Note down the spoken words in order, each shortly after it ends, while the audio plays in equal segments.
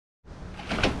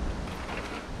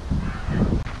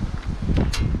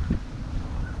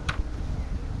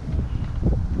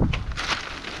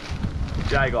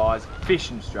G'day guys,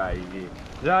 Fishing Australia here.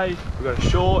 Today we've got a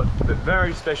short but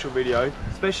very special video,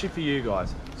 especially for you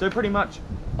guys. So pretty much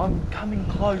I'm coming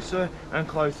closer and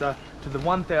closer to the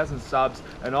 1,000 subs,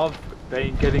 and I've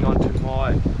been getting onto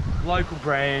my local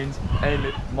brands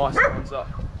and my sponsor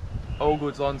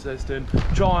Allgoods Launceston,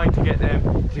 trying to get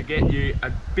them to get you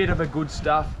a bit of a good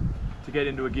stuff to get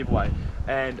into a giveaway.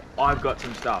 And I've got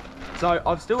some stuff. So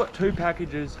I've still got 2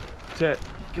 packages to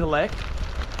collect,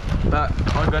 but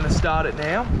I'm going to start it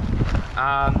now.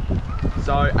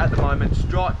 So at the moment,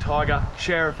 Strike Tiger,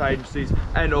 Sherriff Agencies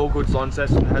and Allgoods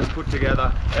Launceston has put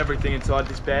together everything inside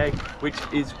this bag, which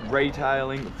is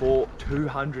retailing for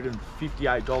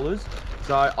 $258.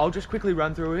 So I'll just quickly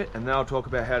run through it and then I'll talk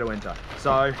about how to enter.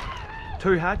 So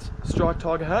 2 hats, Strike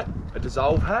Tiger hat, a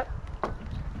dissolve hat,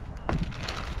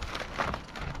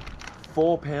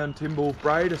 4-pound tin ball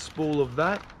braid, a spool of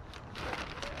that.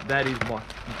 That is my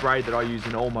braid that I use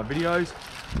in all my videos.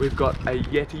 We've got a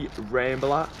Yeti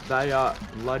Rambler. They are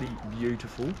bloody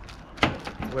beautiful.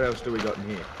 What else do we got in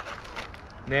here?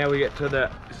 Now we get to the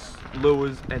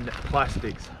lures and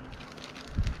plastics.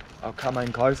 I'll come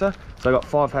in closer. So I got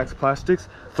 5 packs of plastics,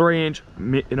 3-inch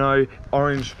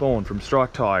orange spawn from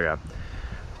Strike Tiger,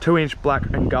 2-inch black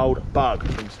and gold bug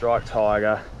from Strike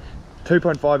Tiger,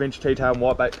 2.5-inch T-tail and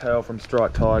whitebait pearl from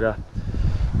Strike Tiger,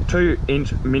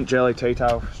 2-inch mint jelly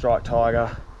T-tail from Strike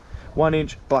Tiger,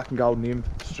 1-inch black and gold nymph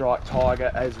Strike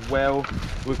Tiger as well.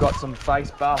 We've got some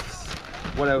face buffs.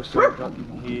 What else do we got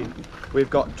in here? We've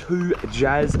got 2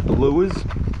 jazz lures.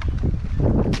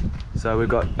 So we've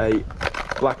got a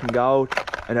black and gold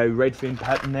and a red fin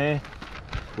pattern there.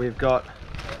 We've got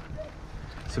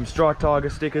some Strike Tiger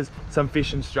stickers, some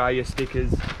Fishing Australia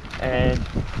stickers, and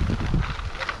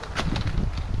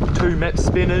 2 Met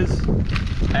spinners,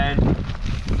 and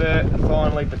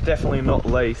finally, but definitely not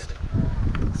least,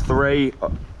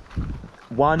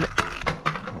 1,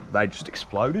 they just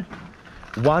exploded,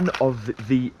 1 of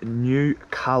the new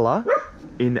colour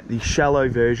in the shallow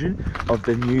version of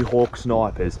the new Hawk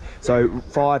snipers. So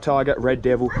Fire Tiger, Red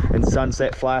Devil and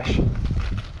Sunset Flash.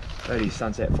 That is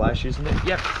Sunset Flash, isn't it?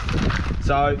 Yep.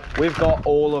 So we've got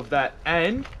all of that,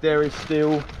 and there is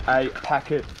still a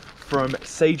packet from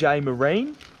CJ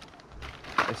Marine,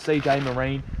 a CJ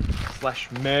Marine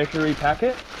 / Mercury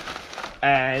packet,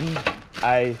 and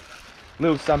a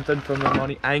little something from the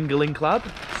Monty Angling Club.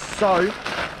 So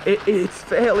it's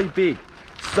fairly big.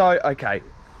 So okay,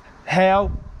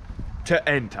 how to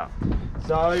enter.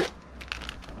 So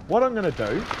what I'm going to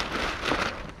do,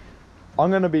 I'm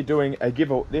going to be doing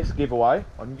this giveaway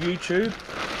on YouTube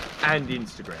and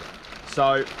Instagram.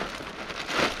 So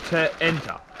to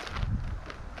enter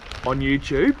on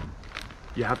YouTube,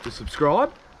 you have to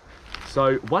subscribe.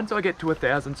 So once I get to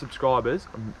 1,000 subscribers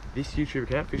on this YouTube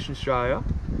account, Fishing Australia,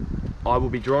 I will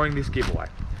be drawing this giveaway.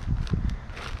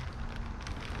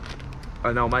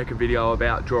 And I'll make a video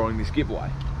about drawing this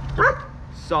giveaway.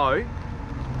 So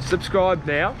subscribe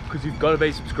now, because you've got to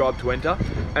be subscribed to enter,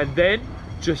 and then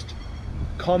just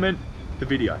comment the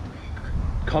video.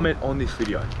 Comment on this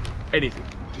video. Anything.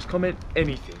 Just comment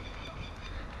anything.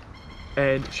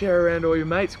 And share around all your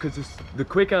mates, because the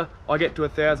quicker I get to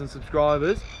 1,000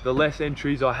 subscribers, the less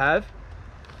entries I have.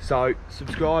 So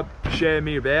subscribe, share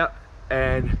me about,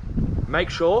 and make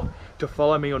sure to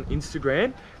follow me on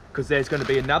Instagram, because there's going to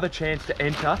be another chance to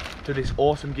enter to this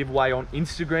awesome giveaway on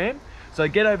Instagram. So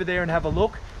get over there and have a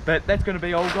look. But that's going to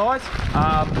be all, guys.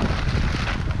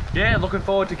 Yeah, looking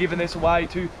forward to giving this away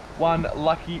to 1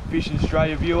 lucky Fishing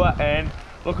Australia viewer, and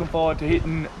looking forward to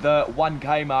hitting the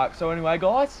 1K mark. So anyway,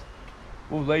 guys,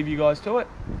 we'll leave you guys to it.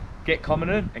 Get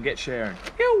commenting and get sharing.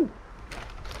 Ew.